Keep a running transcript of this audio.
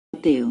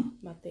Mateo,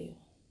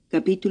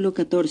 capítulo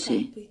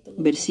 14,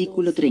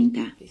 versículo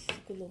 30.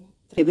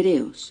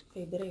 Hebreos,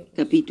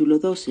 capítulo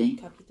 12,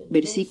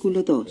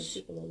 versículo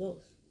 2.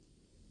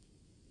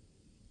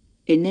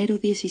 Enero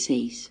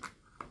 16.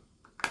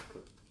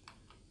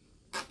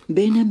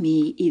 Ven a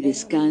mí y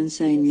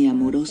descansa en mi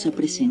amorosa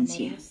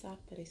presencia.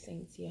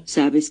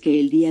 Sabes que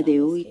el día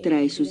de hoy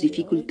trae sus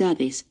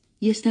dificultades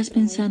y estás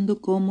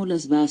pensando cómo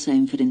las vas a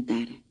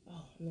enfrentar.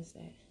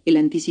 El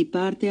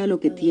anticiparte a lo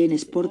que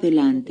tienes por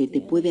delante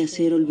te puede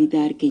hacer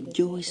olvidar que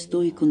yo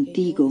estoy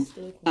contigo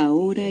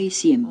ahora y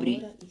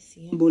siempre.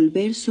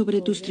 Volver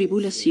sobre tus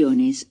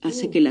tribulaciones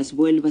hace que las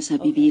vuelvas a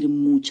vivir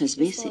muchas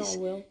veces.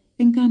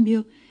 En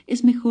cambio,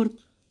 es mejor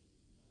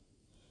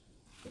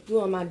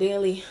doing my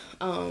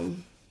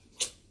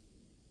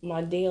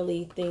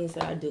daily things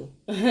that I do.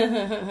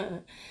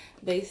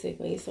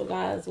 Basically. So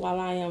guys, while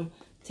I am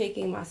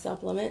taking my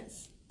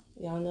supplements,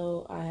 y'all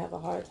know I have a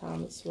hard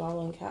time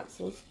swallowing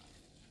capsules.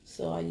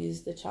 So I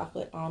use the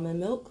chocolate almond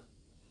milk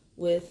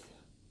with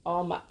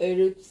all my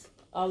herbs,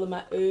 all of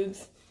my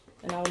herbs,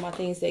 and all of my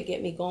things that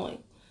get me going.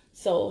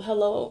 So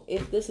hello,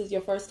 if this is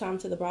your first time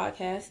to the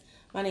broadcast,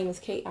 my name is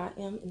Kim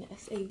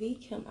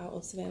Kim out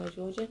of Savannah,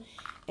 Georgia.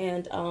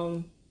 And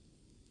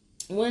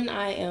when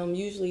I am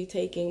usually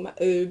taking my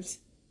herbs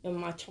and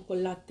my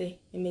chocolate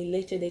and my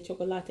leche de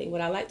chocolate,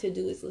 what I like to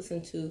do is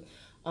listen to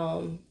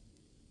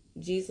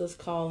Jesus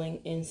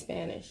Calling in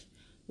Spanish.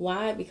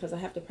 Why? Because I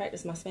have to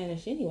practice my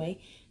Spanish anyway,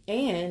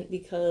 and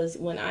because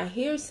when I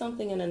hear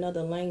something in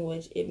another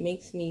language, it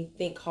makes me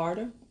think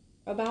harder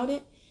about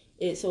it.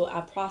 So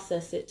I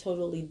process it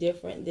totally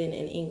different than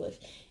in English.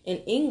 In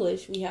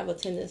English, we have a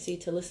tendency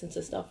to listen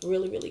to stuff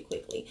really, really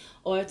quickly,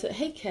 or to,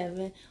 hey,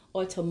 Kevin,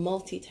 or to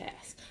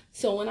multitask.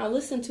 So when I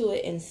listen to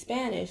it in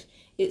Spanish,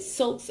 it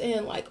soaks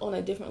in like on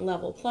a different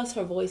level. Plus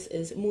her voice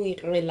is muy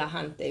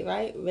relajante,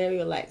 right? Very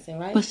relaxing,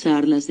 right?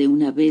 pasarlas de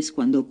una vez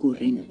cuando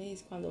ocurren.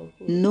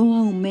 No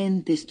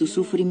aumentes tus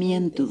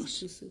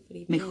sufrimientos.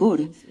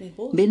 Mejor,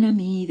 ven a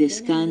mí y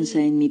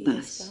descansa en mi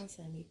paz.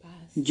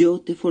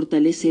 Yo te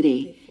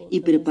fortaleceré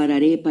y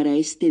prepararé para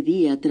este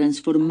día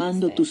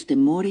transformando tus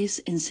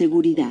temores en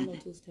seguridad.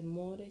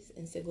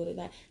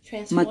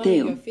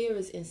 Mateo,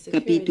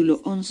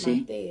 capítulo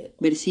 11,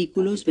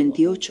 versículos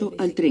 28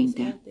 al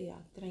 30.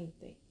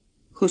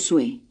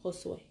 Josué,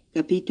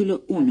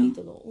 capítulo 1,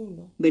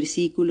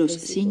 versículos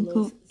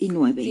 5 y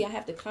 9.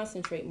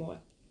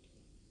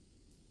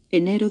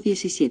 Enero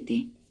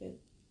 17.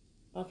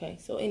 Okay,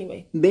 so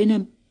anyway. Ven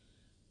a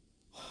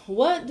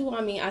What do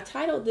I mean? I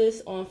titled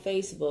this on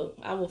Facebook.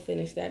 I will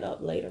finish that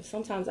up later.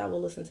 Sometimes I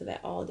will listen to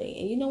that all day.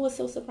 And you know what's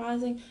so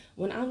surprising?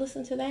 When I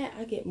listen to that,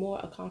 I get more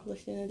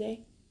accomplished in a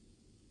day.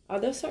 Are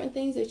there certain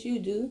things that you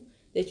do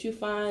that you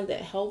find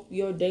that help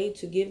your day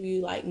to give you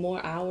like more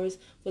hours?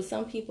 For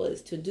some people,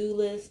 it's to-do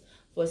lists.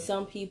 For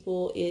some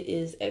people, it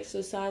is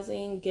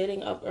exercising,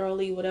 getting up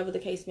early, whatever the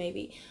case may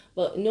be.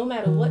 But no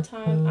matter what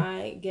time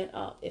I get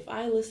up, if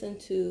I listen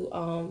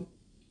to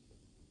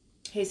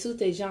Jesus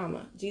te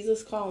llama,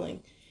 Jesus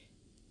calling,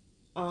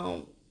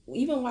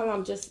 even while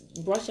I'm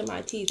just brushing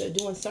my teeth or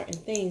doing certain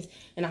things,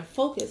 and I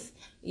focus,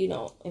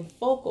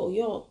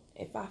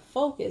 if I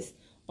focus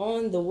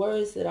on the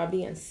words that are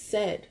being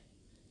said,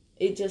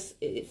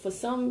 for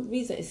some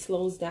reason, it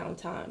slows down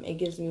time. It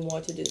gives me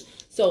more to do.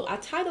 So I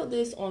titled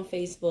this on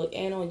Facebook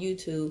and on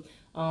YouTube,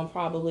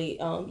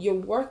 you're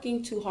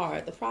working too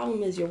hard. The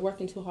problem is you're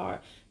working too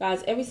hard.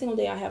 Guys, every single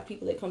day I have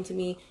people that come to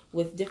me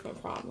with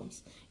different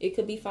problems. It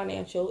could be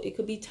financial. It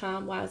could be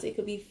time-wise. It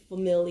could be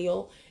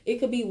familial. It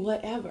could be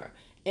whatever.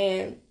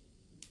 And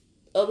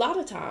a lot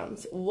of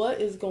times what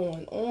is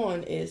going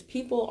on is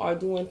people are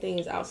doing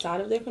things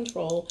outside of their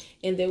control,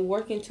 and they're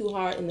working too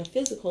hard in the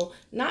physical,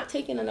 not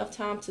taking enough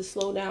time to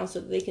slow down so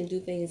that they can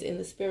do things in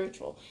the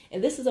spiritual.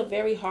 And this is a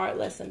very hard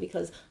lesson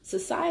because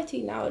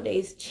society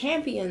nowadays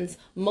champions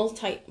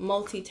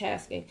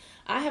multitasking.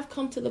 I have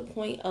come to the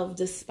point of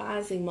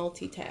despising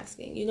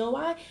multitasking. You know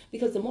why?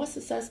 Because the more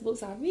success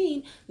books I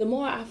read, the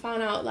more I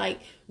find out like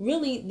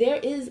really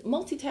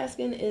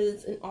multitasking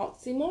is an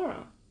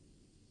oxymoron.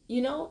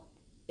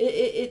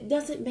 It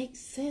doesn't make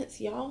sense,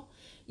 y'all.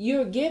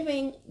 You're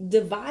giving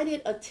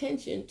divided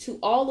attention to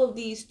all of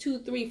these 2,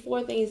 3,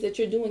 4 things that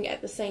you're doing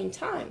at the same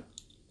time.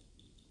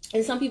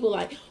 And some people are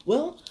like,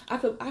 well, I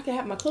could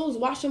have my clothes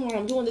washing while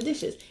I'm doing the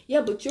dishes.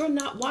 Yeah, but you're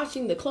not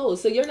washing the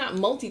clothes, so you're not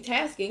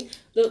multitasking.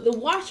 The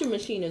washer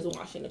machine is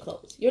washing the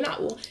clothes. You're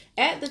not.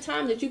 At the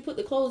time that you put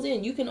the clothes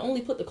in, you can only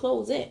put the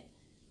clothes in,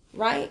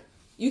 right?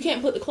 You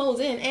can't put the clothes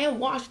in and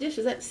wash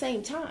dishes at the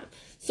same time.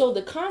 So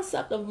the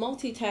concept of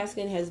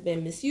multitasking has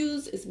been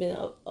misused, it's been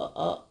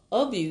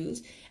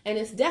abused, and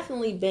it's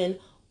definitely been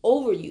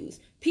overused.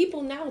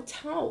 People now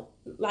tout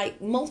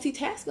like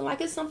multitasking like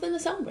it's something to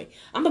celebrate.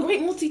 I'm a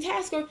great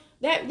multitasker.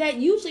 That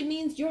usually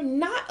means you're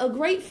not a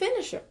great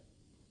finisher.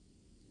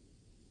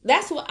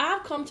 That's what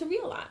I've come to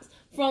realize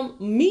from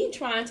me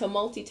trying to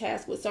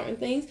multitask with certain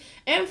things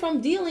and from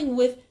dealing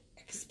with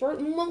expert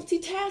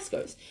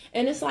multitaskers.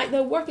 And it's like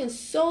they're working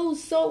so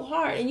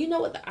hard. And you know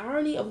what the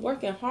irony of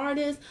working hard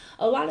is?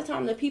 A lot of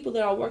times the people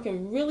that are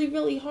working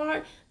really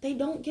hard, they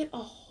don't get a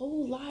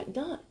whole lot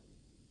done.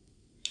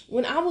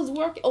 When I was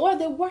working, or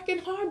they're working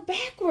hard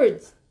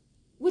backwards,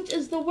 which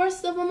is the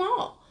worst of them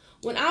all.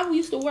 When I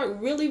used to work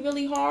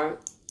really hard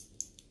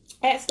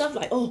at stuff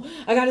like, oh,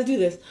 I got to do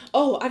this.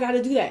 Oh, I got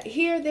to do that.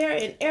 Here, there,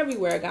 and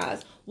everywhere,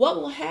 guys. What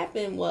will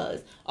happen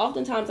was,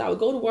 oftentimes I would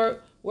go to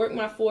work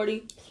my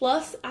 40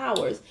 plus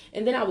hours,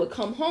 and then I would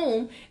come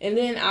home, and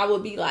then I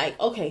would be like,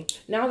 okay,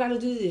 now I got to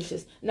do the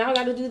dishes. Now I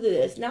got to do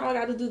this. Now I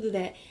got to do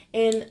that.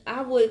 And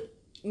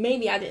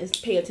maybe I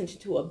didn't pay attention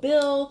to a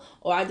bill,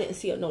 or I didn't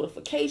see a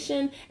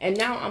notification, and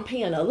now I'm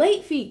paying a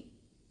late fee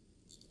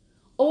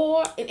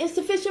or an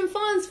insufficient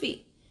funds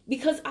fee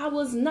because I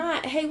was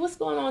not, hey, what's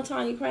going on,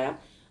 Tanya Crab?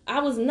 I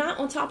was not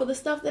on top of the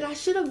stuff that I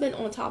should have been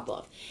on top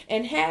of.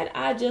 And had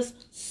I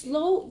just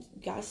slow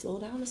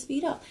down and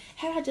speed up.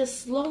 Had I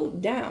just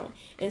slowed down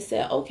and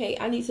said, okay,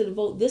 I need to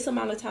devote this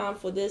amount of time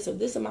for this or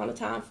this amount of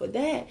time for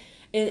that,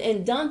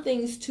 and done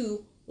things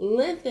to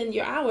lengthen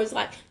your hours.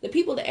 Like the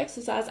people that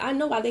exercise, I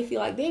know why they feel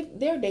like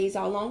their days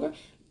are longer.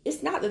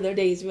 It's not that their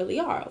days really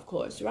are, of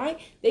course, right?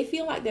 They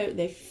feel like their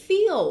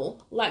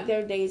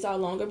days are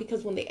longer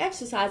because when they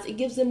exercise, it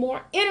gives them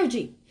more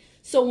energy.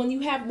 So when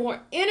you have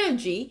more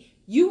energy,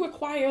 you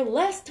require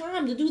less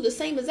time to do the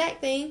same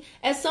exact thing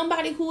as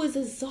somebody who is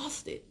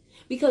exhausted.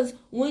 Because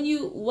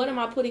what am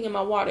I putting in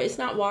my water? It's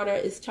not water,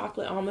 it's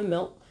chocolate almond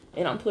milk.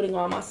 And I'm putting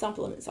all my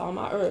supplements, all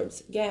my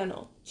herbs,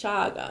 Gano,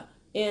 Chaga,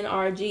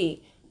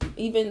 NRG,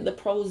 even the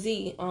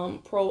Pro-Z,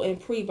 Pro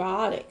and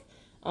Prebiotic.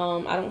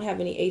 I don't have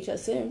any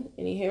HSN,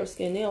 any hair,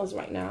 skin, nails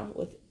right now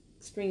with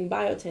Extreme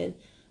Biotin,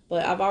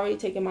 but I've already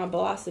taken my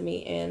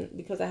Blossomie, and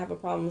because I have a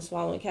problem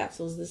swallowing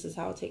capsules, this is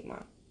how I take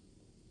mine.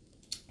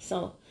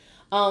 So,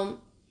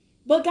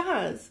 but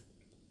guys,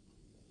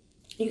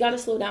 you got to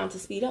slow down to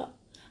speed up.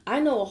 I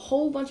know a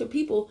whole bunch of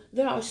people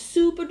that are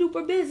super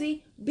duper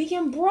busy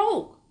being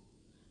broke.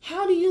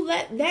 How do you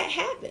let that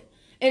happen?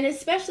 And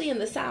especially in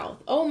the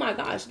South. Oh my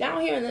gosh.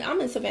 Down here,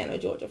 I'm in Savannah,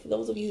 Georgia, for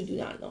those of you who do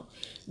not know.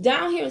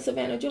 Down here in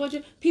Savannah,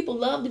 Georgia, people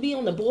love to be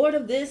on the board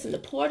of this and the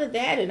board of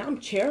that. And I'm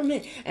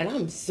chairman and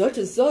I'm such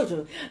and such.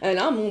 And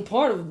I'm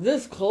part of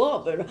this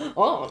club. And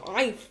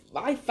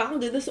I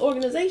founded this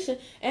organization.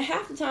 And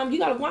half the time you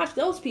got to watch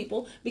those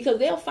people because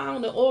they'll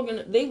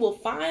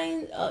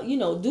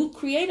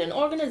create an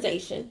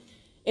organization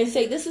and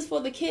say, this is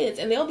for the kids.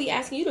 And they'll be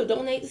asking you to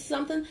donate to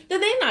something that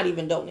they're not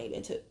even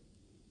donating to.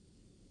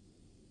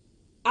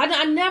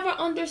 I never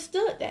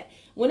understood that.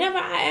 Whenever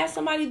I ask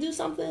somebody to do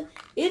something,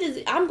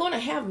 I'm going to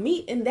have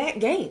meat in that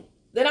game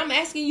that I'm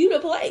asking you to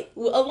play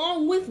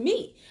along with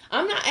me.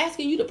 I'm not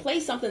asking you to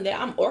play something that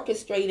I'm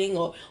orchestrating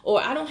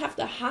or I don't have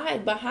to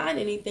hide behind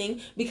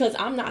anything because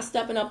I'm not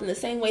stepping up in the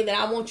same way that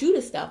I want you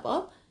to step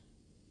up.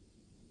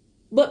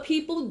 But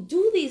people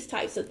do these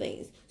types of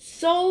things.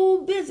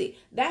 So busy.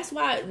 That's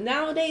why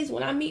nowadays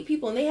when I meet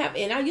people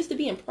and I used to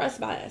be impressed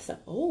by that stuff.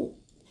 Oh,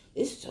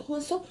 it's so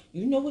and so.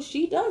 You know what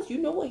she does. You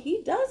know what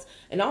he does.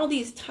 And all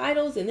these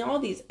titles and all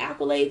these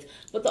accolades.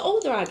 But the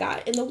older I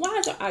got and the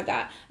wiser I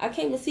got, I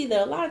came to see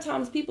that a lot of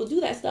times people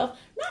do that stuff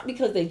not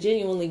because they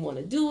genuinely want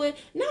to do it,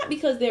 not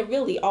because they're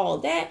really all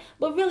that,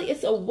 but really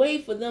it's a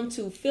way for them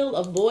to fill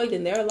a void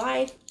in their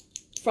life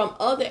from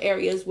other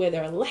areas where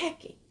they're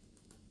lacking.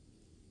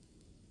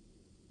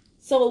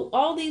 So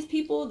all these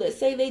people that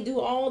say they do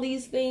all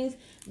these things,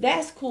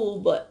 that's cool.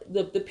 But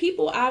the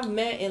people I've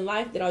met in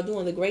life that are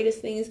doing the greatest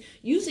things,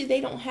 usually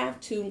they don't have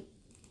to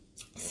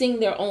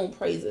sing their own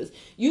praises.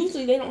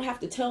 Usually they don't have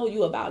to tell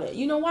you about it.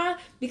 You know why?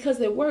 Because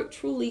their work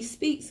truly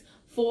speaks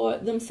for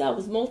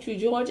themselves. Moultrie,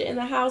 Georgia in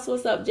the house.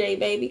 What's up, Jay,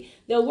 baby?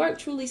 Their work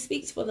truly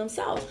speaks for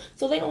themselves.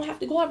 So they don't have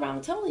to go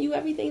around telling you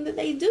everything that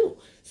they do.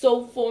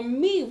 So for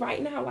me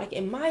right now, like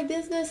in my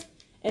business,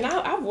 and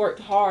I've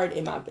worked hard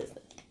in my business.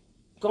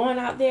 Going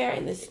out there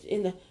in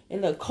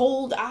the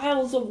cold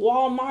aisles of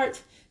Walmart,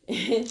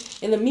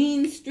 in the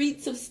mean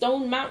streets of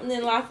Stone Mountain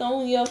in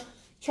Lithonia,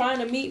 trying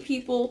to meet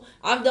people.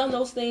 I've done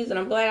those things, and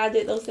I'm glad I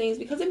did those things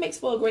because it makes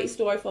for a great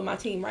story for my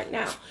team right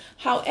now.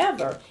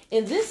 However,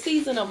 in this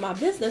season of my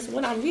business,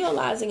 what I'm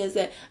realizing is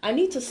that I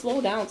need to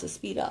slow down to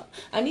speed up.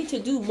 I need to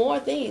do more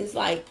things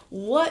like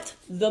what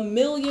the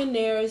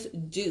millionaires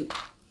do.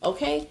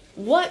 Okay,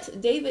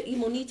 what David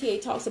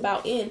Imonite talks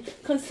about in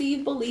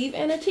Conceive, Believe,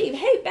 and Achieve.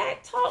 Hey,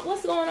 back talk.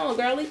 What's going on,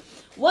 girlie?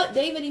 What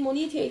David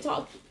Imonite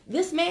talks.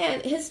 This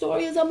man, his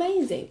story is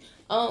amazing.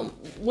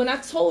 When I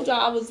told y'all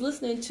I was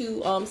listening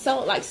to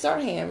Sell It Like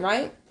Sirhan,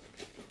 right?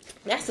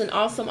 That's an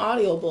awesome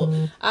audiobook.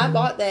 I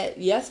bought that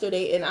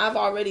yesterday, and I've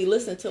already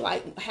listened to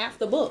like half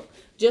the book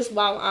just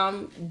while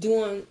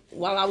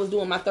I was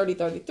doing my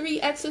 30-33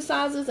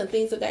 exercises and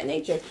things of that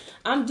nature.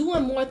 I'm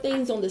doing more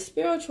things on the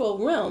spiritual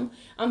realm.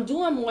 I'm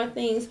doing more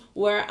things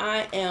where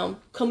I am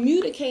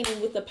communicating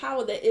with the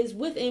power that is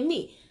within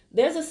me.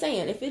 There's a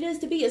saying, if it is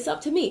to be, it's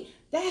up to me.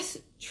 That's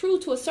true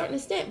to a certain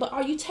extent, but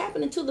are you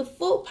tapping into the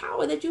full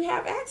power that you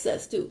have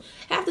access to?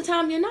 Half the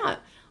time you're not.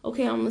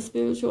 Okay, I'm a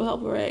spiritual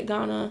helper at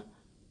Ghana.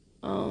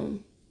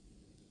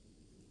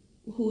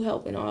 who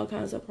help in all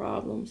kinds of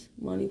problems,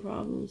 money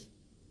problems.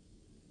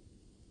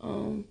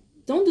 Don't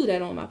do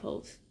that on my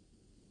post.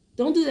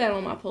 Don't do that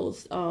on my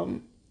post.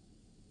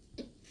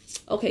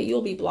 Okay,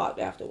 you'll be blocked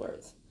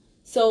afterwards.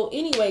 So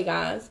anyway,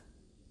 guys,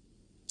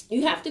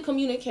 you have to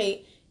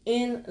communicate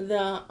in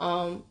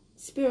the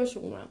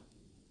spiritual realm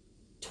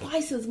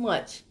twice as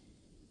much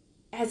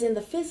as in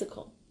the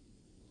physical.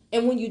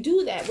 And when you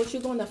do that, what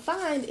you're going to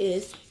find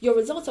is your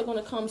results are going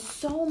to come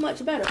so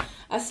much better.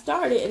 I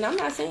started, and I'm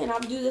not saying I'll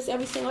do this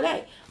every single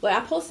day, but I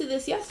posted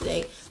this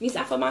yesterday. Mis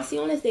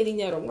afirmaciones de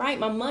dinero, right?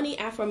 My money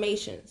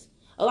affirmations.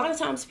 A lot of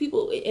times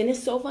people, and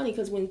it's so funny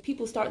because when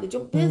people start the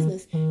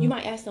business, you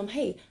might ask them,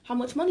 hey, how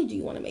much money do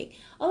you want to make?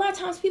 A lot of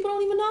times people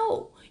don't even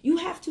know. You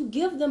have to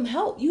give them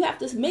help. You have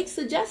to make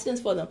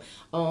suggestions for them.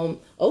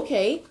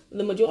 Okay,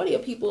 the majority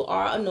of people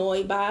are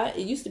annoyed by,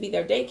 it used to be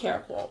their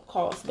daycare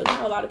costs, but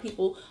now a lot of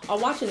people are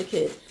watching the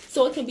kids.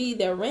 So it can be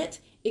their rent.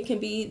 It can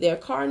be their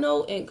car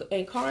note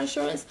and car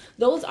insurance.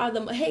 Those are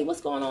the, hey, what's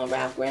going on,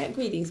 Ralph Grant?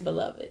 Greetings,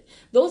 beloved.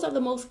 Those are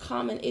the most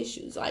common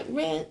issues, like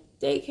rent,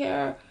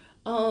 daycare,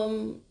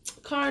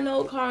 car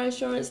note, car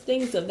insurance,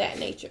 things of that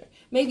nature.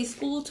 Maybe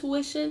school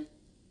tuition,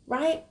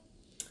 right?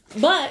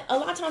 But a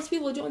lot of times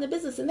people are doing the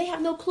business and they have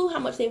no clue how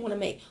much they want to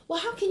make. Well,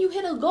 how can you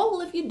hit a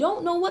goal if you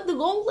don't know what the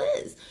goal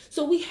is?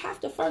 So we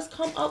have to first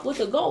come up with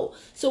a goal.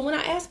 So when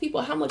I ask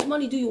people, how much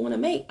money do you want to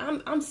make?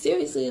 I'm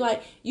seriously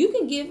like, you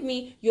can give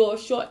me your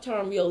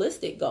short-term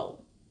realistic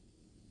goal,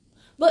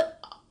 but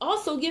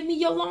also give me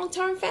your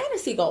long-term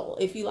fantasy goal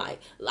if you like.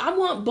 I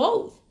want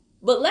both.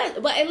 But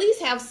at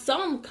least have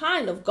some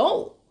kind of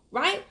goal,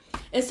 right?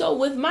 And so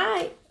with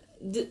my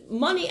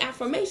money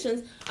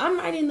affirmations, I'm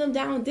writing them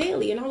down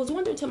daily. And I was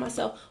wondering to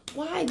myself,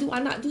 why do I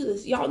not do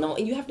this? Y'all know,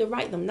 and you have to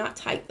write them, not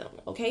type them,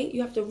 okay?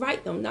 You have to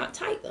write them, not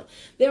type them.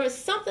 There is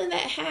something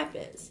that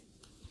happens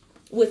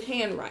with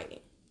handwriting.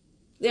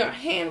 There are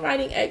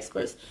handwriting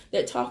experts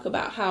that talk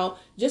about how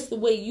just the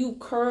way you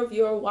curve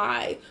your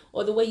Y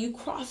or the way you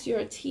cross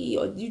your T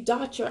or you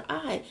dot your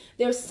I,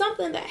 there's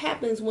something that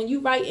happens when you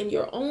write in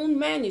your own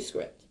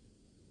manuscript.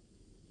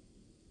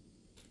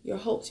 Your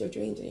hopes, your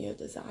dreams, and your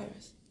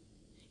desires.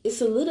 It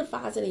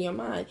solidifies it in your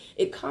mind.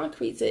 It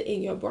concretes it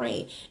in your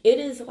brain. It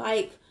is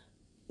like,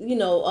 you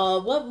know,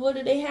 what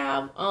do they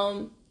have?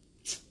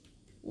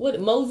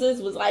 What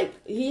Moses was like,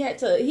 he had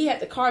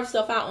to carve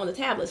stuff out on the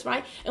tablets,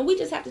 right? And we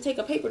just have to take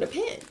a paper to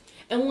pen.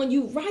 And when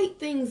you write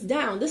things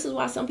down, this is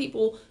why some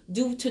people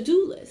do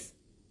to-do lists.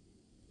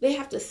 They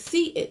have to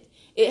see it.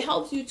 It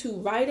helps you to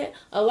write it.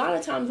 A lot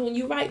of times when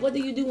you write, what do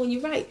you do when you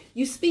write?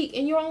 You speak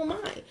in your own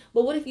mind.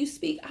 But what if you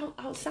speak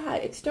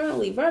outside,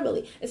 externally,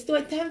 verbally?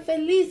 Estoy tan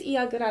feliz y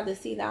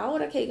agradecida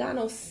ahora que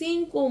gano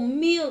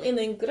 5,000 en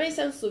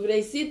ingresos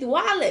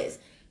residuales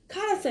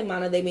cada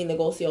semana de mi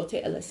negocio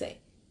TLC.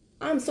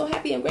 I'm so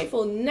happy and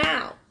grateful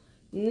now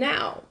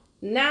that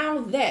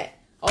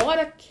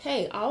ahora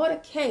que,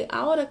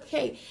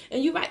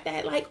 and you write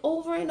that like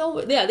over and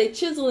over. Yeah, they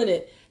chiseling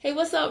it. Hey,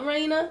 what's up,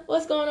 Raina?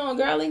 What's going on,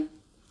 girlie?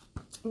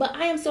 But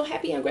I am so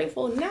happy and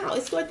grateful now.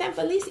 Estoy tan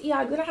feliz y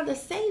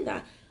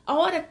agradecida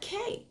ahora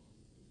que.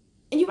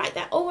 And you write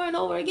that over and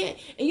over again.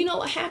 And you know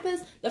what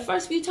happens? The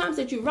first few times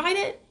that you write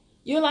it,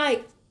 you're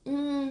like,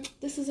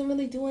 this isn't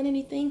really doing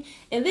anything.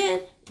 And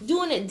then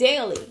doing it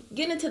daily,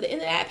 getting to the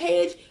end of that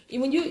page,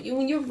 when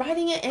you're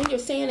writing it and you're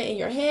saying it in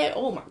your head,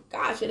 oh my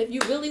gosh. And if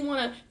you really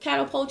want to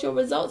catapult your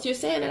results, you're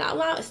saying it out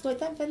loud. Estoy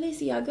tan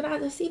feliz y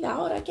agradecida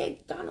ahora que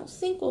gano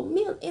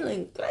 5,000 en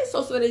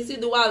ingresos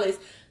residuales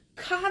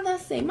cada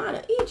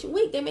semana, each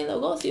week de mi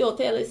negocio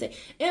TLC,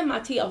 in my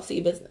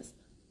TLC business.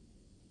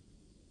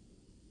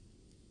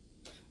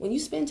 When you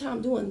spend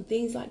time doing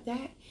things like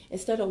that,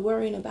 instead of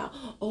worrying about,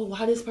 oh,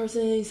 why this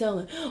person ain't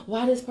selling?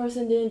 Why this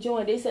person didn't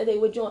join? They said they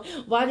would join.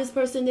 Why this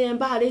person didn't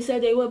buy? They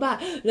said they would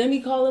buy. Let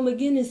me call them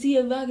again and see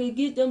if I can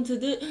get them to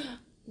do.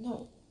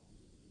 No.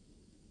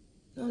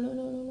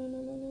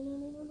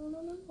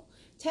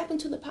 Tap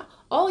into the power.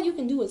 All you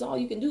can do is all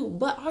you can do.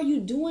 But are you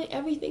doing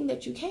everything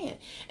that you can?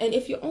 And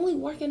if you're only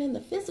working in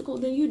the physical,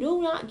 then you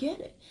do not get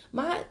it.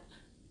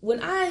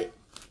 When I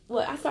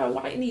started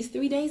writing these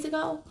 3 days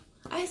ago,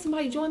 I had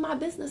somebody join my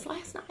business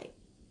last night.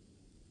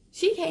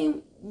 She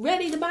came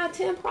ready to buy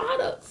 10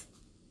 products.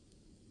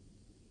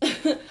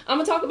 I'm going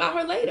to talk about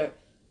her later.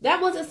 That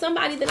wasn't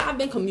somebody that I've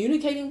been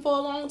communicating for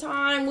a long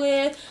time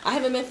with. I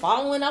haven't been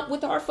following up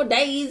with her for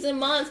days and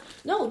months.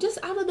 No, just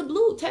out of the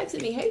blue,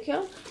 texted me, hey,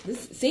 Kel,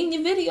 seen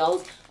your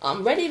videos.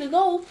 I'm ready to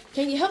go.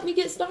 Can you help me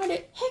get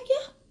started? Heck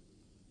yeah.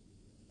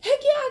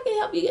 I can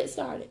help you get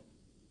started.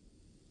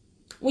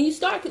 When you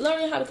start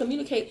learning how to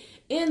communicate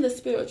in the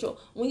spiritual,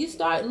 when you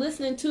start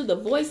listening to the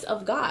voice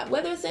of God,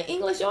 whether it's in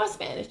English or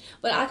Spanish,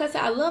 but like I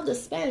said, I love the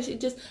Spanish.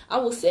 I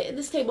will sit at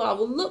this table, I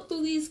will look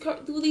through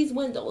these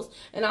windows,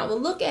 and I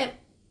will look at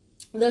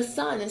the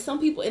sun. And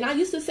some people, and I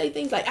used to say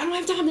things like, I don't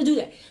have time to do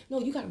that. No,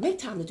 you got to make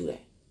time to do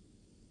that.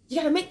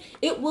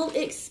 It will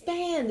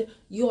expand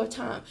your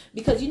time.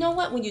 Because you know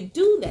what? When you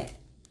do that,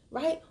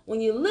 right?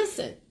 When you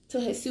listen to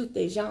Jesus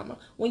te llama,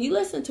 when you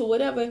listen to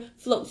whatever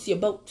floats your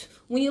boat,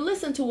 when you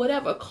listen to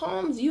whatever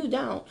calms you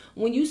down,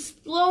 when you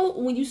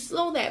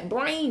slow that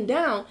brain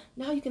down,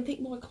 now you can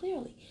think more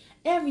clearly.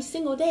 Every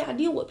single day I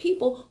deal with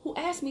people who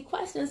ask me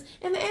questions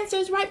and the answer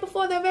is right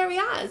before their very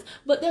eyes,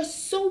 but they're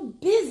so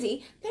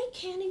busy they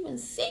can't even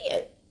see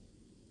it.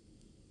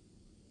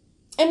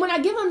 And when I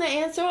give them the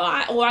answer,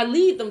 or I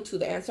lead them to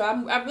the answer,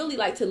 I really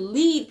like to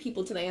lead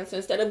people to the answer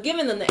instead of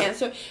giving them the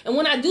answer. And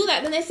when I do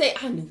that, then they say,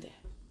 I knew that.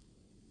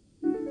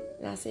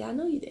 And I say, I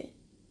know you did.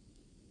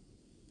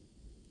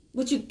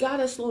 But you got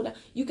to slow down.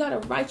 You got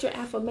to write your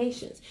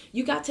affirmations.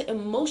 You got to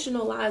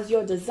emotionalize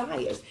your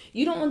desires.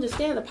 You don't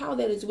understand the power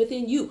that is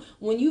within you.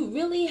 When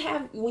you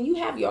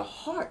have your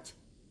heart,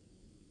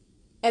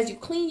 as you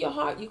clean your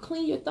heart, you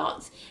clean your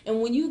thoughts.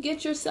 And when you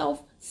get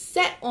yourself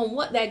set on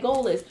what that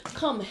goal is,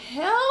 come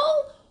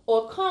hell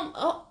or come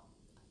up,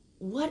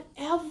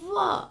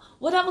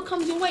 whatever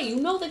comes your way, you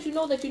know that you're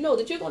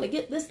going to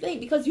get this thing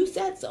because you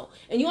said so.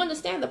 And you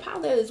understand the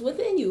power that is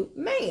within you.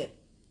 Man,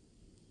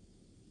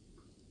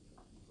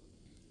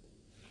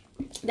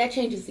 that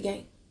changes the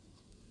game.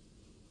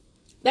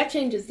 That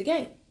changes the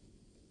game.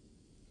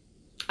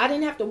 I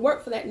didn't have to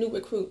work for that new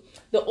recruit.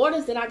 The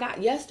orders that I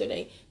got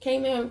yesterday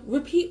came in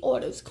repeat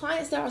orders,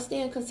 clients that are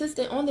staying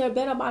consistent on their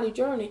better body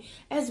journey,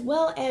 as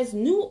well as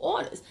new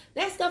orders.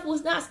 That stuff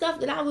was not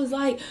stuff that I was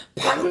like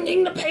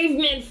pounding the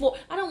pavement for.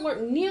 I don't work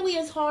nearly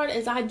as hard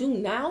as I do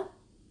now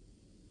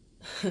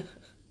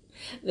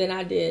than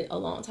I did a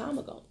long time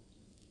ago.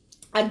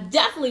 I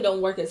definitely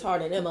don't work as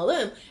hard in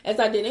MLM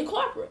as I did in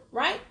corporate,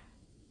 right?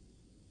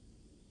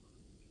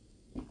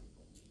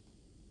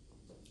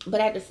 But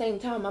at the same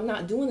time, I'm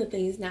not doing the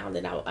things now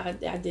that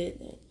I did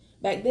then.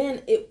 Back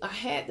then, I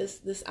had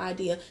this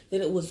idea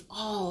that it was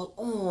all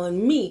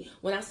on me.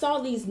 When I saw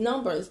these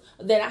numbers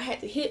that I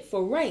had to hit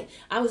for rank,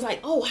 I was like,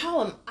 oh,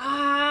 how am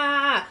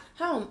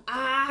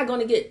I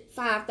going to get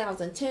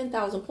 5,000,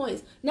 10,000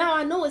 points? Now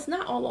I know it's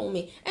not all on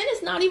me. And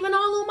it's not even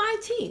all on my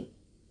team.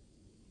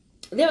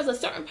 There's a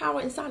certain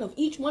power inside of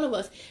each one of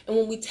us. And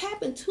when we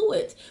tap into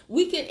it,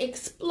 we can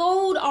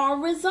explode our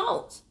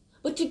results.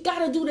 But you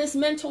got to do this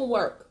mental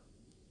work.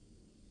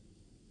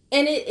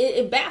 And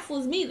it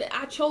baffles me that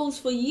I chose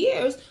for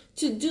years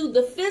to do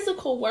the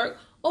physical work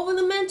over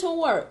the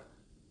mental work.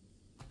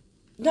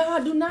 Now,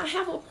 I do not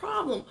have a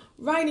problem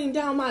writing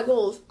down my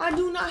goals. I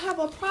do not have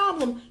a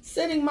problem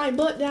sitting my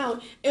butt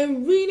down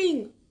and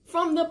reading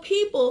from the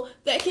people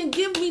that can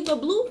give me the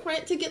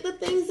blueprint to get the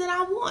things that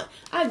I want.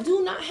 I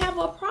do not have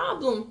a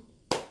problem,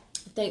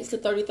 thanks to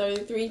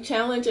 3033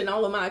 Challenge and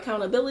all of my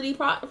accountability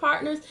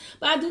partners.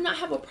 But I do not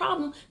have a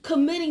problem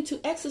committing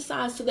to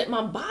exercise so that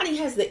my body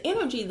has the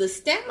energy, the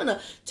stamina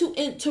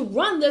to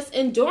run this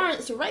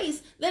endurance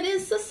race that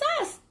is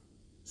success.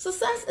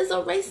 Success is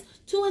a race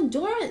to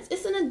endurance.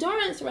 It's an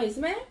endurance race,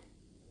 man.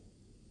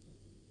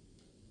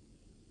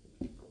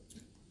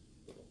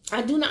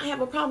 I do not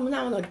have a problem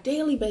now on a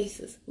daily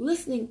basis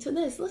listening to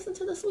this. Listen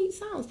to the sweet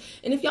sounds.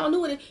 And if y'all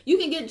knew it, you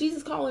can get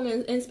Jesus Calling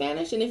in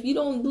Spanish. And if you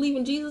don't believe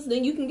in Jesus,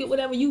 then you can get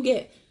whatever you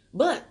get.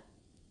 But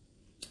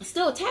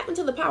still tap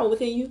into the power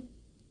within you.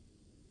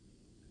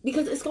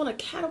 Because it's going to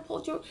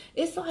catapult your...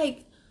 It's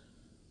like...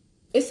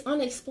 It's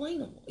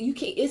unexplainable.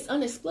 It's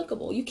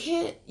inexplicable. I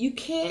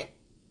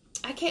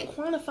can't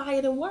quantify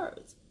it in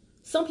words.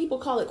 Some people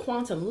call it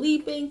quantum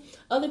leaping.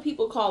 Other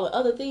people call it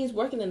other things,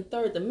 working in the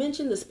third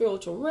dimension, the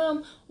spiritual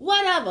realm,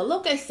 whatever. Lo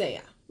que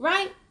sea,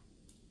 right?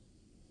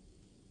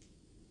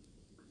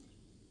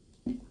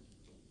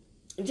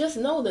 Just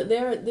know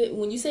that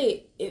when you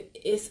say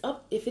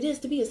if it is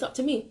to be, it's up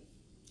to me.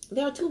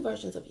 There are two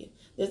versions of you.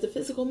 There's the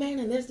physical man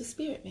and there's the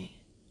spirit man.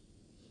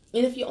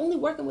 And if you're only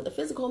working with the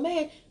physical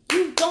man,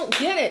 you don't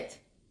get it.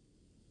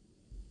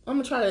 I'm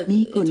going to try to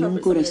mí con un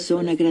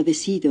corazón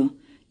agradecido.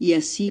 Y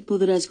así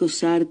podrás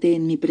gozarte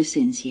en mi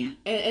presencia.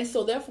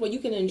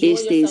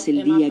 Este es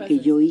el día que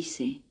yo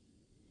hice.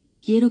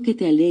 Quiero que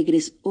te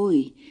alegres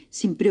hoy,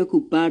 sin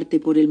preocuparte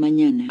por el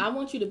mañana.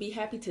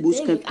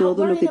 Busca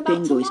todo lo que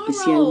tengo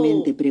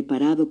especialmente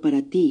preparado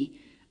para ti,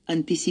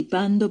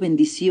 anticipando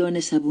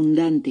bendiciones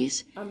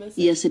abundantes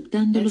y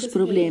aceptando los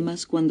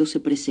problemas cuando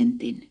se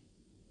presenten.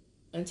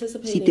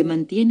 Si te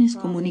mantienes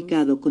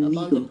comunicado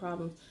conmigo,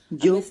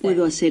 yo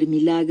puedo hacer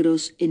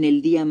milagros en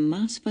el día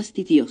más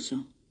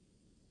fastidioso.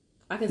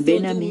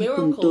 Ven a mí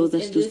con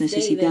todas tus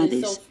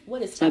necesidades,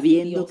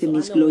 sabiendo que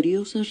mis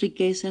gloriosas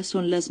riquezas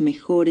son las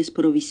mejores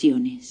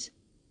provisiones.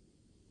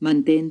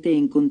 Mantente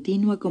en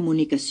continua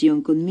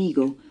comunicación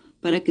conmigo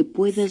para que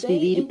puedas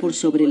vivir por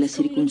sobre las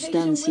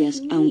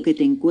circunstancias aunque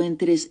te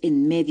encuentres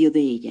en medio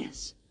de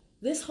ellas.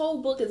 This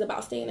whole book is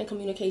about staying in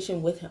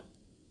communication with him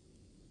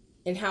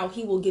and how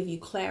he will give you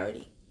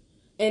clarity.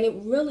 And it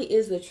really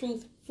is the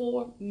truth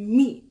for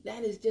me.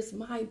 That is just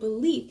my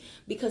belief,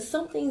 because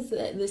some things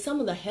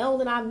some of the hell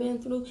that I've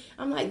been through,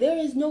 I'm like, there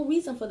is no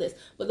reason for this.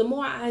 But the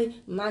more I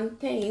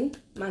mantente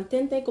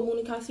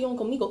comunicación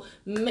conmigo,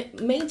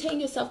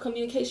 maintain yourself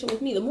communication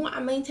with me, the more I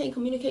maintain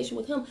communication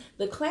with him,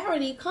 the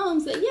clarity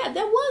comes that, yeah,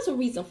 there was a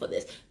reason for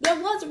this. There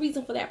was a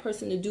reason for that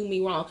person to do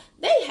me wrong.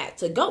 They had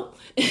to go.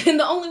 And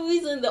the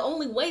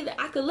only way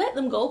that I could let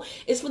them go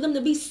is for them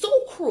to be so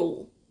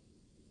cruel,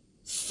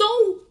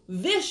 so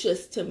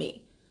vicious to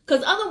me.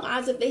 Because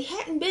otherwise, if they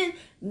hadn't been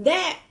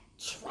that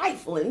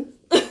trifling,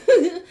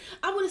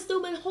 I would have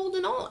still been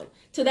holding on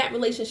to that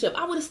relationship.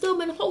 I would have still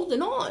been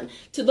holding on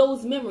to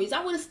those memories.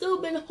 I would have still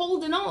been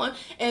holding on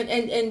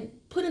and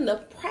putting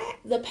the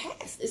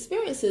past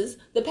experiences,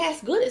 the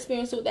past good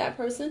experience with that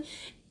person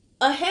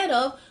ahead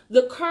of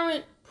the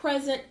current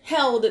present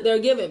hell that they're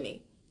giving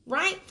me.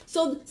 Right?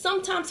 So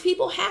sometimes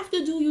people have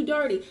to do you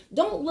dirty.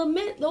 Don't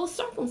lament those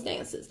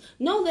circumstances.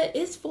 Know that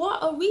it's for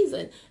a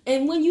reason.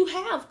 And when you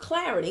have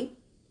clarity,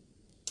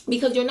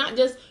 because you're not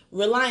just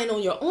relying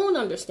on your own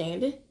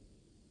understanding,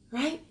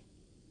 right?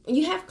 When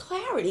you have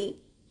clarity,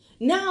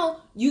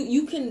 now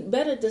you can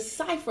better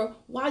decipher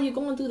why you're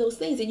going through those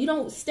things, and you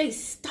don't stay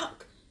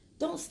stuck.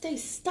 Don't stay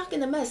stuck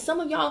in the mess. Some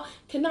of y'all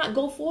cannot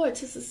go forward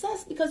to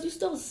success because you're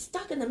still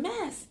stuck in the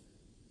mess.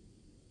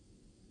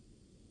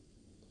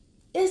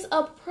 It's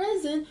a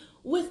prison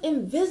with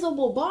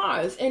invisible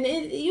bars. And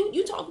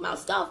you talk about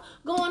stuff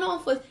going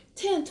on for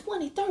 10,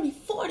 20, 30,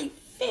 40,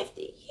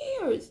 50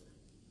 years.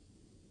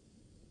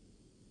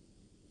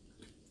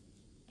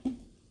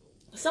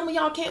 Some of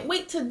y'all can't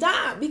wait to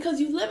die because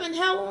you live in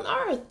hell on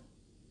earth.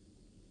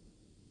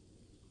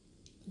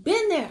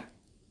 Been there,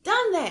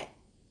 done that.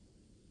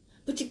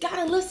 But you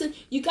gotta listen.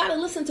 You gotta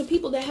listen to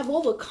people that have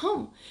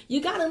overcome.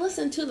 You gotta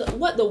listen to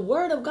what the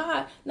Word of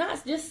God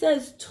not just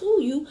says to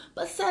you,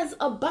 but says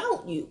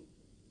about you.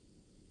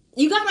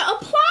 You gotta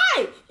apply.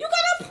 You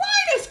gotta apply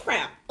this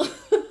crap.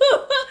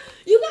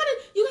 You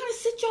gotta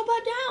sit your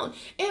butt down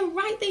and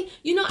write things.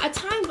 You know, I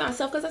timed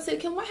myself because I said,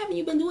 Kim, why haven't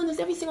you been doing this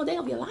every single day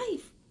of your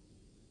life?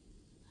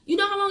 You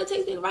know how long it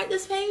takes me to write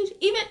this page?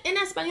 Even in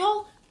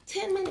Espanol,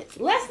 10 minutes.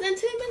 Less than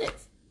 10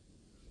 minutes.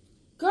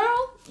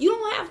 Girl, you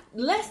don't have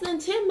less than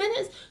 10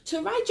 minutes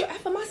to write your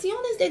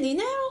afirmaciones de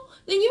dinero,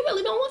 then you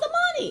really don't want the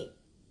money.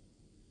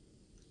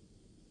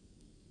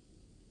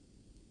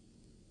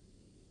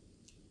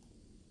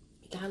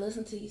 You gotta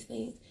listen to these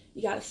things.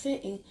 You gotta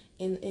sit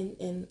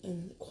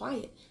in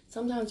quiet.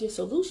 Sometimes your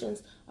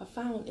solutions are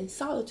found in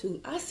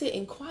solitude. I sit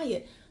in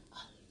quiet a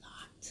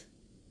lot.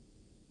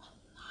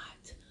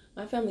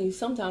 My family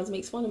sometimes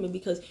makes fun of me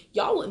because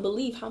y'all wouldn't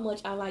believe how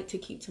much I like to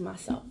keep to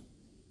myself.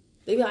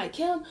 They be like,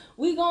 Kim,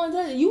 we going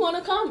to, you want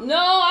to come? No,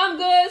 I'm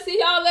good. See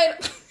y'all later.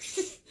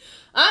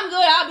 I'm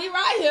good. I'll be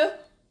right here.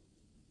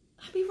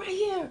 I'll be right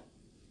here.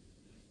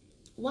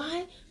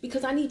 Why?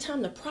 Because I need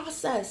time to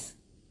process.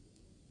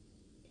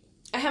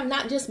 I have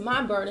not just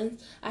my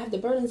burdens. I have the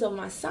burdens of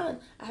my son.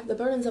 I have the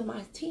burdens of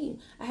my team.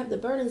 I have the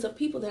burdens of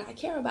people that I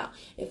care about.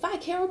 If I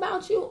care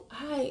about you,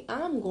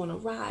 I'm going to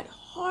ride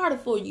harder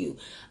for you.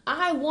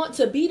 I want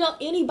to beat up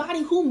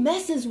anybody who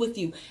messes with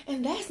you.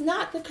 And that's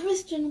not the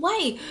Christian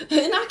way.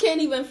 And I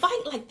can't even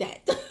fight like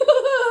that.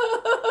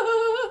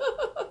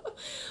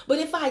 But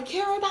if I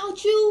care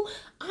about you,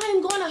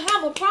 I'm going to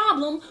have a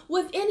problem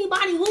with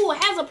anybody who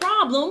has a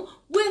problem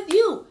with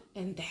you.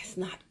 And that's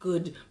not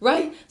good,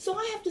 right? So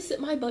I have to sit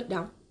my butt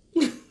down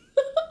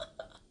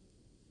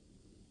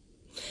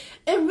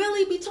and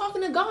really be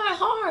talking to God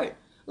hard.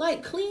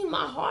 Like, clean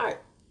my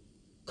heart,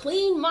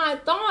 clean my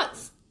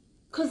thoughts,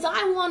 because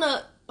I want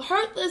to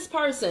hurt this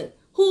person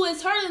who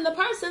is hurting the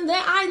person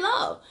that I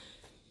love.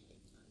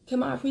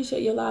 Kim, I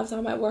appreciate your live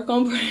time at work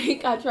on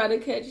break. I try to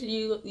catch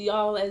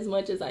y'all as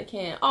much as I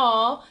can.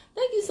 Aw,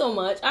 thank you so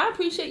much. I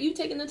appreciate you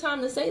taking the time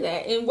to say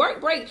that. And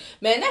work break,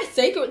 man, that's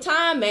sacred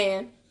time,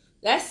 man.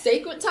 That's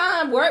sacred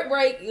time, work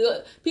break.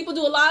 People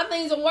do a lot of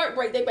things on work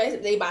break.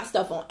 They buy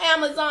stuff on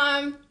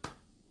Amazon.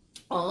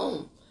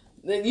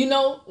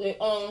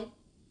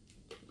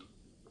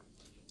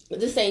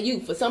 This ain't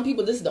you. For some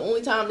people, this is the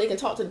only time they can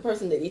talk to the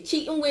person that they're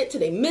cheating with, to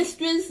their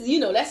mistress.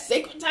 You know, that's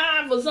sacred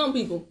time for some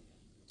people.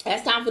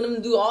 That's time for them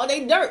to do all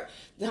their dirt.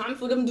 Time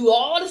for them to do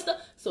all the stuff.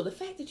 So the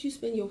fact that you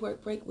spend your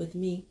work break with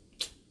me,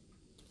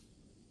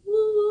 woo,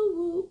 woo,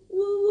 woo,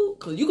 woo, woo,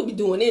 because you could be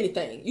doing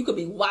anything. You could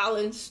be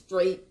wilding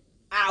straight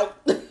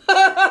out.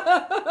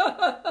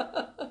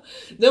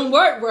 Them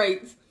work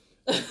breaks.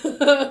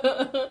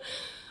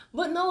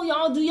 But no,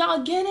 y'all, do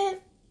y'all get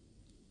it?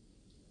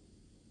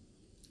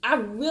 I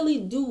really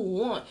do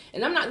want,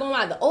 and I'm not gonna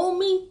lie, the old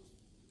me,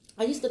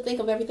 I used to think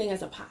of everything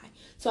as a pie.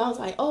 So I was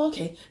like, oh,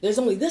 okay, there's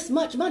only this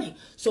much money.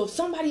 So if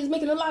somebody is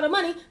making a lot of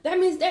money, that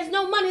means there's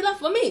no money left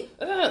for me.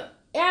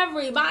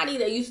 Everybody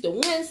that used to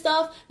win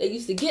stuff, that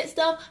used to get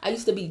stuff, I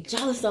used to be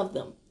jealous of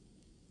them.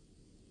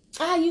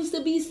 I used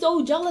to be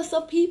so jealous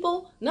of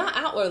people, not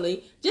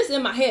outwardly, just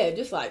in my head,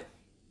 just like,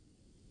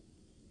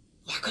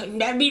 why couldn't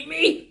that be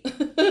me?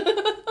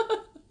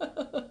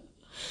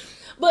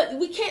 But But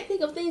we can't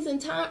think of things in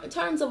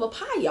terms of a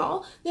pie,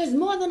 y'all. There's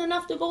more than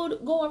enough to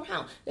go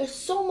around. There's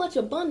so much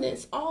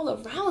abundance all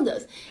around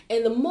us.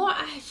 And the more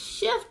I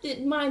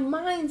shifted my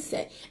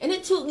mindset, and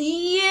it took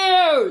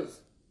years.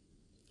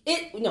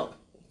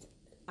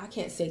 I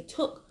can't say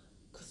took,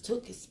 because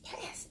took is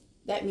past.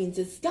 That means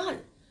it's done.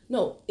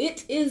 No,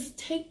 it is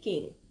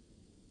taking.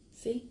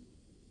 See?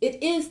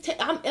 It is.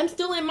 I'm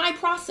still in my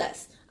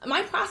process.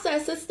 My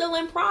process is still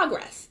in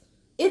progress.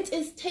 It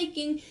is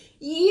taking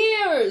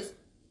years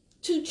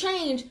to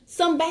change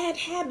some bad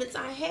habits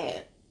I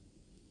had.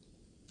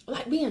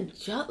 Like being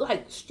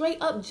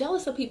straight up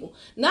jealous of people.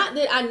 Not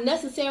that I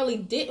necessarily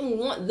didn't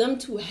want them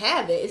to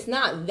have it. It's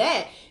not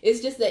that.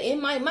 It's just that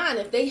in my mind,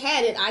 if they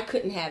had it, I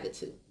couldn't have it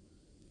too.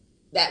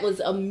 That was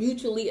a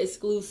mutually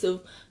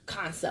exclusive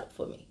concept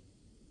for me.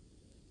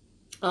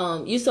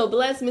 You're so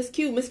blessed, Miss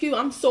Q. Miss Q,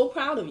 I'm so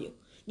proud of you.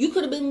 You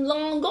could have been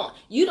long gone.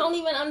 You don't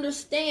even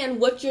understand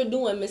what you're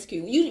doing, Miss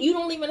Q. You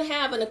don't even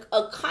have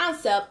a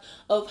concept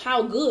of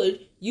how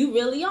good you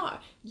really are.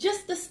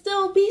 Just to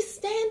still be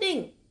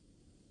standing.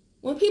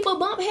 When people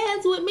bump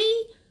heads with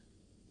me,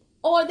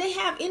 or they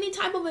have any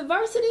type of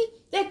adversity,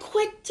 they're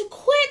quick to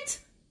quit.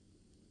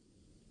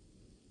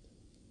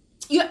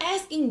 You're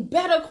asking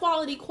better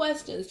quality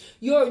questions.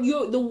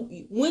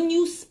 When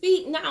you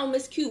speak now,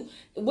 Miss Q,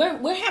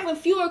 we're having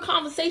fewer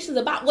conversations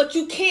about what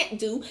you can't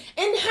do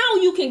and how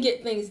you can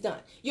get things done.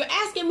 You're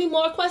asking me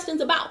more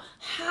questions about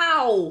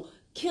how.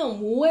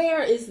 Kim,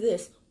 where is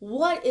this?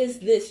 What is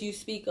this you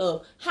speak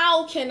of?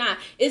 How can I?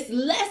 It's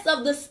less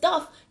of the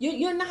stuff.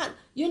 You're not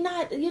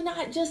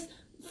just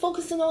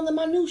focusing on the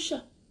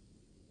minutia.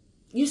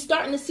 You're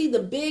starting to see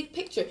the big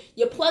picture.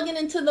 You're plugging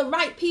into the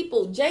right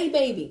people. J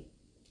Baby.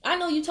 I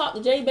know you talk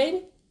to J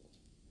Baby.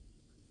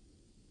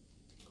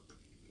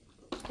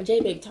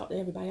 J Baby talk to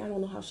everybody. I don't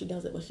know how she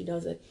does it, but she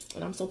does it.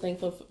 And I'm so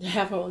thankful to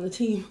have her on the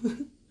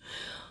team.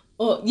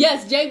 Oh,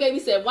 yes, J Baby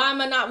said, why am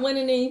I not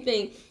winning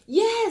anything?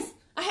 Yes,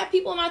 I have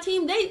people on my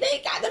team. They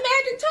got the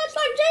magic touch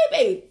like J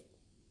Baby.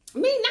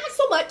 Me, not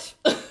so much.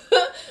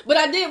 But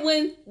I did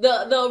win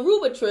the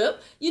Aruba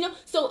trip,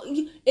 So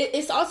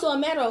it's also a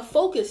matter of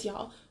focus,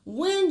 y'all.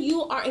 When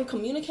you are in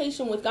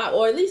communication with God,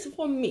 or at least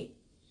for me,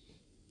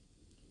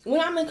 when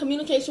I'm in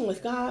communication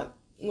with God,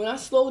 when I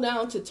slow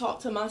down to talk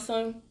to my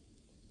son,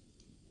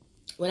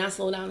 when I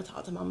slow down to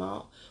talk to my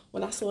mom,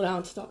 when I slow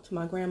down to talk to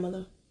my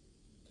grandmother,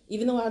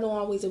 even though I don't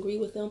always agree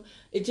with them,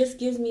 it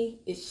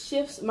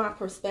shifts my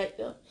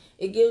perspective.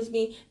 It gives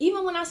me,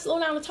 even when I slow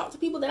down to talk to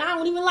people that I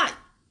don't even like.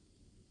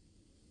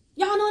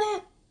 Y'all know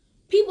that?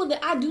 People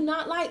that I do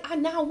not like, I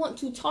now want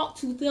to talk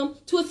to them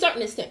to a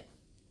certain extent.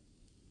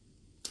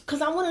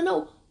 Because I want to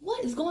know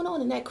what is going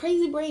on in that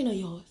crazy brain of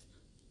yours.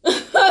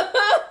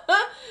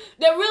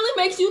 That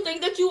really makes you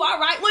think that you are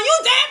right when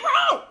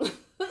you're damn wrong.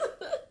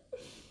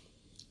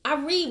 I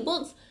read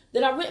books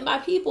that are written by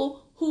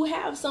people who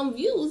have some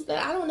views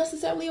that I don't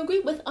necessarily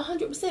agree with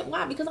 100%.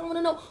 Why? Because I want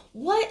to know,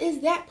 what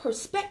is that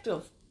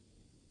perspective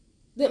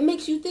that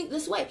makes you think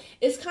this way?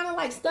 It's kind of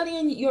like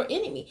studying your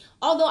enemy.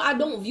 Although I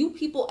don't view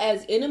people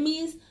as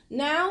enemies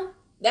now,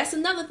 that's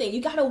another thing.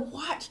 You got to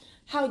watch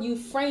how you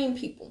frame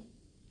people.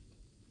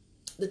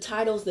 The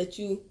titles that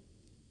you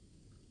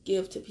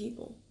give to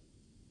people.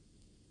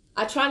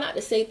 I try not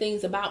to say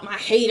things about my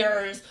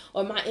haters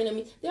or my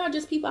enemies. There are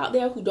just people out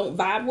there who don't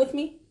vibe with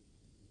me.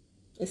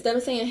 Instead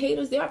of saying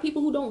haters, there are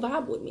people who don't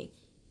vibe with me.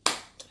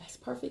 That's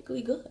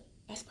perfectly good.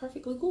 That's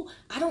perfectly cool.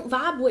 I don't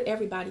vibe with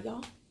everybody,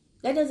 y'all.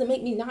 That doesn't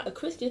make me not a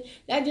Christian.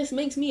 That just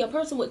makes me a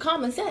person with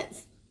common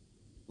sense.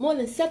 More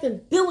than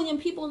 7 billion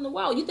people in the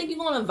world. You think you're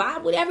going to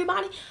vibe with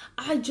everybody?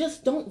 I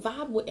just don't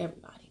vibe with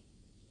everybody.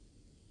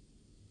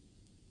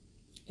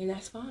 And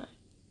that's fine.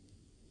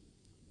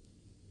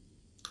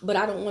 But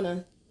I don't want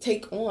to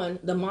take on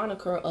the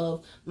moniker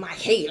of my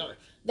hater.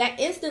 That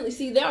instantly,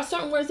 see, there are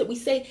certain words that we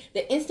say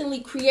that instantly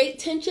create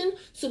tension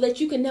so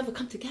that you can never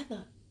come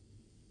together.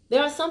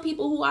 There are some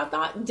people who I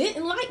thought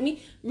didn't like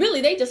me.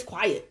 Really, they just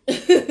quiet.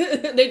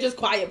 They just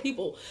quiet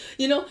people,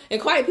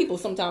 and quiet people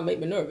sometimes make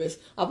me nervous.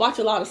 I watch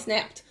a lot of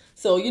Snapped.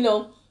 So, you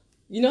know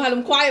how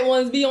them quiet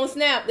ones be on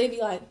Snap. They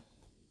be like,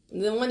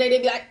 and then one day they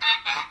be like,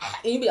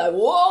 and you be like,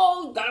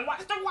 whoa, gotta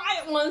watch the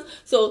quiet ones.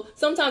 So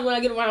sometimes when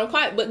I get around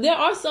quiet, but there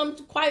are some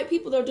quiet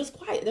people that are just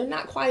quiet. They're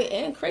not quiet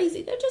and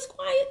crazy. They're just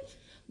quiet.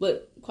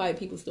 But quiet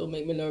people still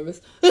make me nervous.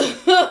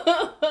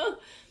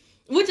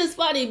 Which is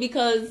funny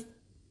because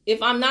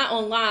if I'm not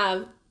on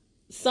live,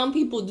 some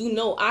people do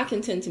know I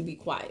can tend to be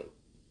quiet.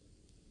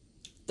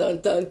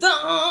 Dun, dun,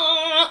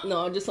 dun.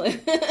 No, I'm just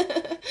like,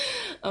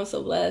 I'm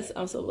so blessed.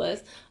 I'm so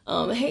blessed.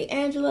 Hey,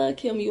 Angela,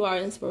 Kim, you are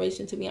an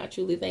inspiration to me. I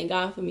truly thank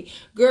God for me.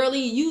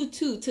 Girly, you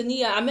too.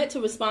 Tania, I meant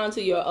to respond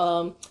to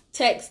your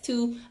text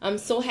too. I'm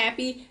so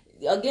happy.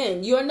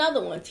 Again, you're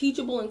another one,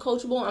 teachable and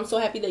coachable. I'm so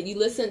happy that you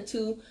listened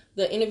to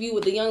the interview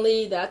with the young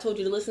lady that I told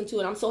you to listen to,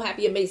 and I'm so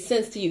happy it made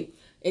sense to you,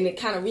 and it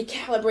kind of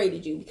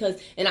recalibrated you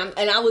and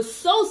I was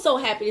so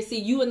happy to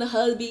see you and the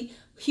hubby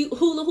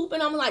hula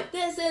hooping. I'm like,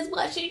 this is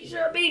what she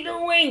should be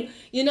doing.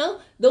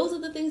 Those are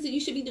the things that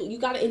you should be doing. You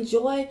got to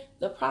enjoy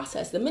the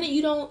process. The minute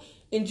you don't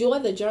enjoy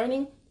the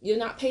journey, you're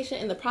not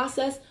patient in the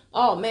process,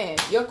 oh man,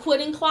 your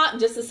quitting clock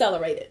just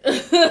accelerated.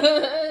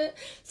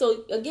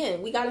 So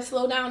again, we got to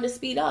slow down to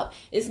speed up.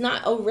 It's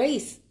not a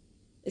race.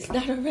 It's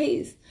not a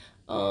race.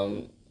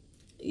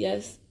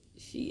 Yes,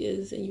 she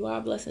is, and you are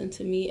a blessing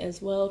to me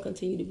as well.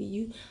 Continue to be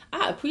you.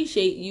 I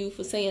appreciate you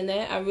for saying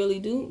that. I really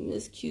do,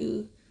 Miss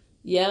Q.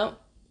 Yeah.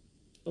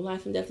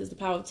 Life and death is the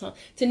power of the tongue.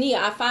 Tania,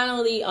 I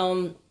finally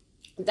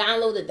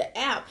downloaded the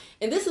app,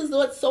 and this is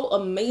what's so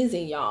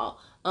amazing, y'all.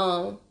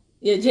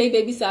 Yeah, J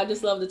Baby said I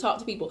just love to talk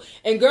to people.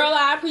 And girl,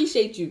 I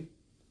appreciate you.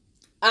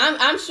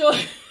 I'm sure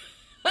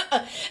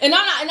and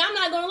I'm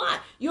not gonna lie,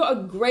 you're a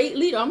great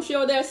leader. I'm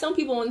sure there are some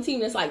people on the team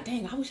that's like,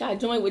 dang, I wish I had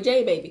joined with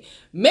J Baby.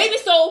 Maybe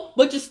so,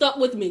 but you're stuck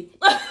with me.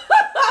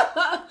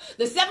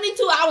 The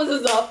 72 hours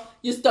is up,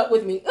 you're stuck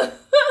with me.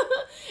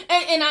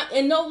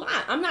 and no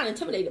lie, I'm not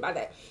intimidated by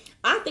that.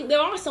 I think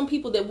there are some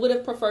people that would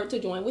have preferred to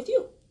join with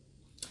you.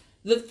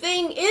 The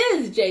thing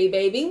is, J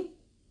Baby,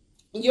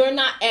 you're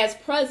not as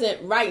present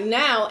right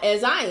now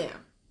as I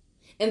am.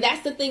 And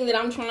that's the thing that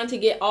I'm trying to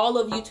get all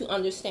of you to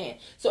understand.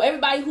 So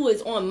everybody who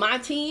is on my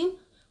team,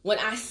 when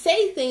I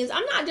say things,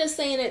 I'm not just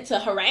saying it to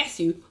harass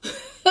you.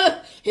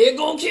 Here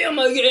go Kim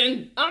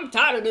again. I'm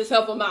tired of this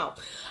help him out.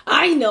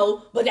 I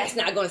know, but that's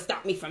not going to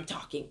stop me from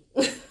talking.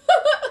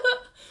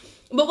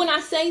 But when I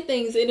say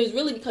things, it is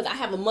really because I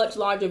have a much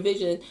larger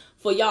vision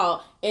for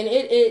y'all. And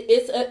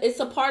it's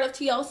a part of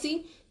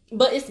TLC.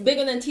 But it's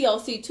bigger than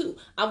TLC too.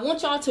 I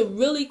want y'all to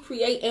really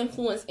create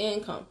influence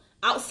income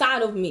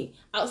outside of me,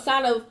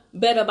 outside of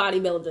Better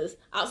Bodybuilders,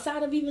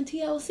 outside of even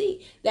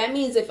TLC. That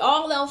means if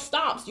all else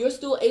stops, you're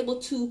still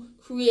able to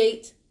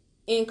create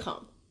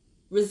income,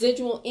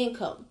 residual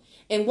income.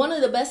 And one of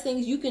the best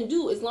things you can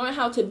do is learn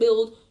how to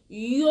build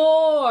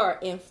your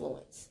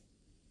influence.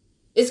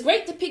 It's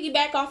great to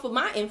piggyback off of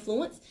my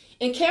influence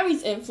and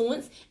Carrie's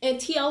influence and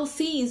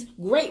TLC's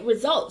great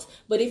results.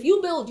 But if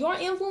you build your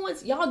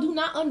influence, y'all do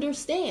not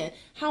understand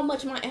how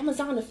much my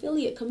Amazon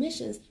affiliate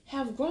commissions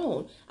have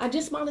grown. I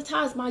just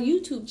monetized my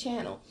YouTube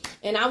channel.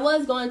 And I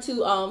was going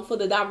to, for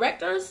the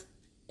directors,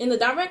 in the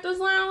directors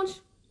lounge,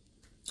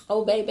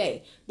 oh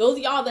baby, those of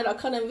y'all that are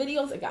cutting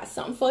videos, I got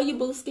something for you,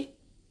 Booski.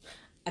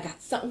 I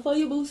got something for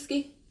you,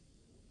 Booski.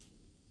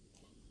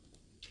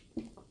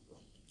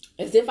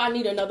 As if I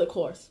need another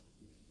course.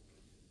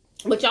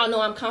 But y'all know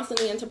I'm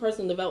constantly into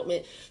personal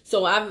development.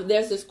 So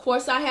there's this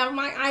course I have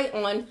my eye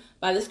on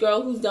by this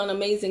girl who's done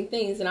amazing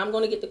things. And I'm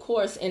going to get the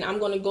course and I'm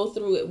going to go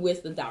through it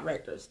with the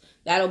directors.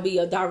 That'll be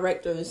a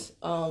director's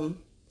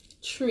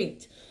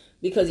treat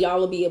because y'all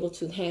will be able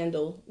to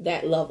handle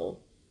that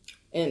level.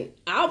 And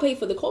I'll pay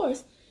for the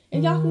course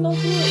and y'all can go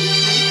through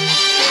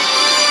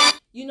it.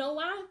 You know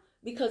why?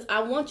 Because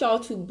I want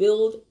y'all to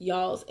build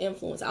y'all's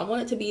influence. I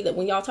want it to be that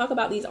when y'all talk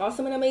about these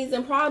awesome and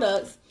amazing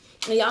products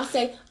and y'all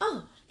say,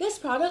 oh, this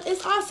product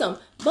is awesome,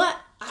 but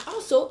I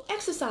also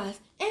exercise,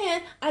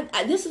 and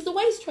this is the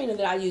waist trainer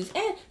that I use.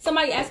 And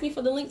somebody asked me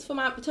for the links to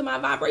my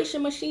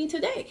vibration machine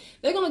today.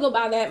 They're gonna go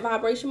buy that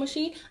vibration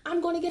machine.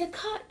 I'm gonna get a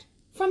cut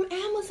from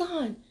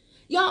Amazon.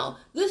 Y'all,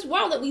 this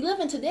world that we live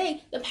in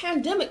today, the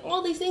pandemic,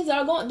 all these things that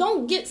are going,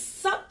 don't get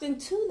sucked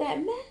into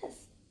that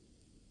mess.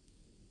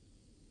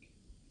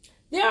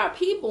 There are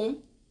people,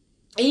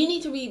 and you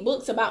need to read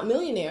books about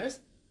millionaires.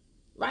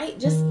 Right?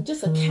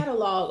 Just a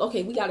catalog.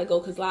 Okay, we got to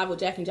go because Live with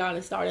Jack and John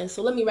is starting.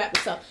 So let me wrap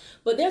this up.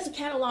 But there's a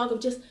catalog of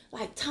just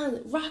like tons,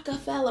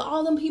 Rockefeller,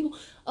 all them people.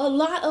 A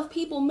lot of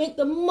people make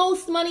the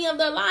most money of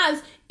their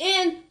lives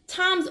in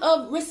times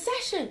of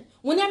recession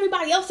when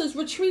everybody else is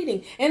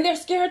retreating and they're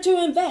scared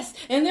to invest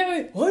and they're, I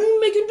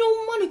ain't making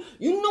no money.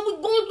 You know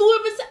we're going through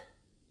a recession.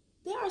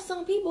 There are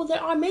some people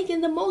that are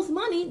making the most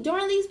money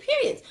during these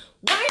periods.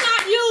 Why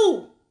not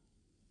you?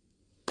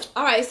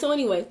 All right, so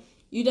anyway.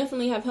 You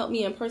definitely have helped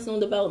me in personal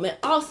development.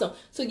 Awesome.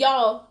 So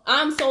y'all,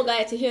 I'm so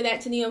glad to hear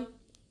that, Tania.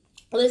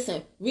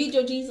 Listen, read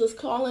your Jesus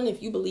calling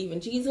if you believe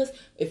in Jesus.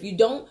 If you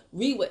don't,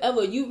 read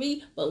whatever you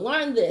read. But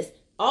learn this.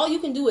 All you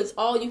can do is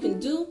all you can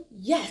do.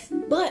 Yes.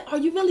 But are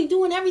you really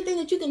doing everything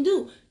that you can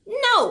do?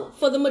 No.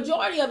 For the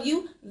majority of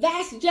you,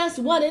 that's just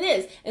what it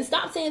is. And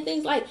stop saying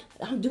things like,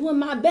 I'm doing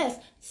my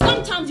best.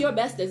 Sometimes your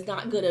best is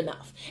not good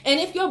enough. And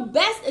if your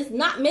best is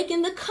not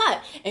making the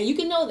cut, and you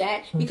can know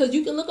that because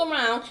you can look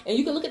around and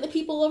you can look at the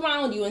people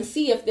around you and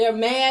see if they're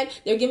mad,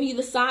 they're giving you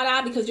the side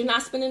eye because you're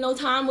not spending no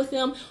time with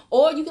them,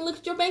 or you can look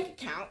at your bank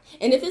account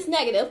and if it's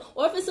negative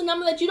or if it's a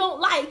number that you don't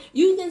like,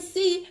 you can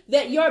see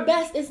that your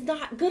best is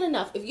not good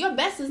enough. If your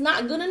best is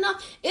not good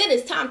enough, it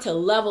is time to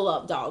level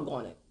up,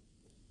 doggone it.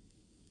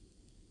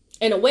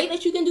 And a way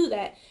that you can do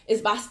that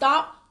is by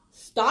stop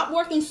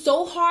working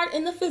so hard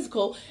in the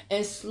physical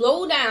and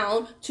slow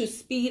down to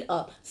speed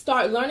up.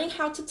 Start learning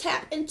how to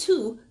tap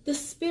into the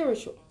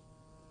spiritual,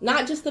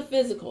 not just the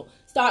physical.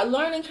 Start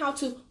learning how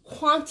to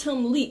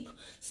quantum leap.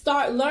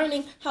 Start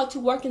learning how to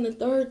work in the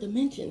third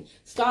dimension.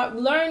 Start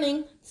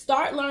learning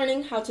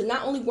how to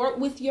not only work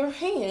with your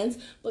hands,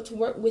 but to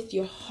work with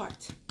your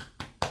heart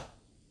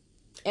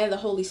and the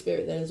Holy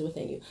Spirit that is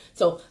within you.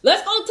 So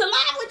let's go to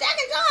Live with Jack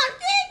and John.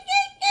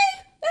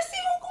 Let's see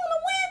who's going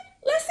to win.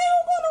 Let's see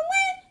who's going to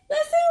win.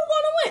 Let's see who's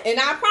going to win. And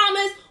I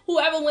promise,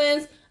 Whoever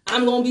wins,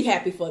 I'm going to be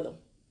happy for them.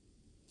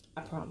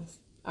 I promise.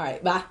 All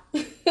right,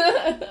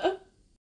 bye.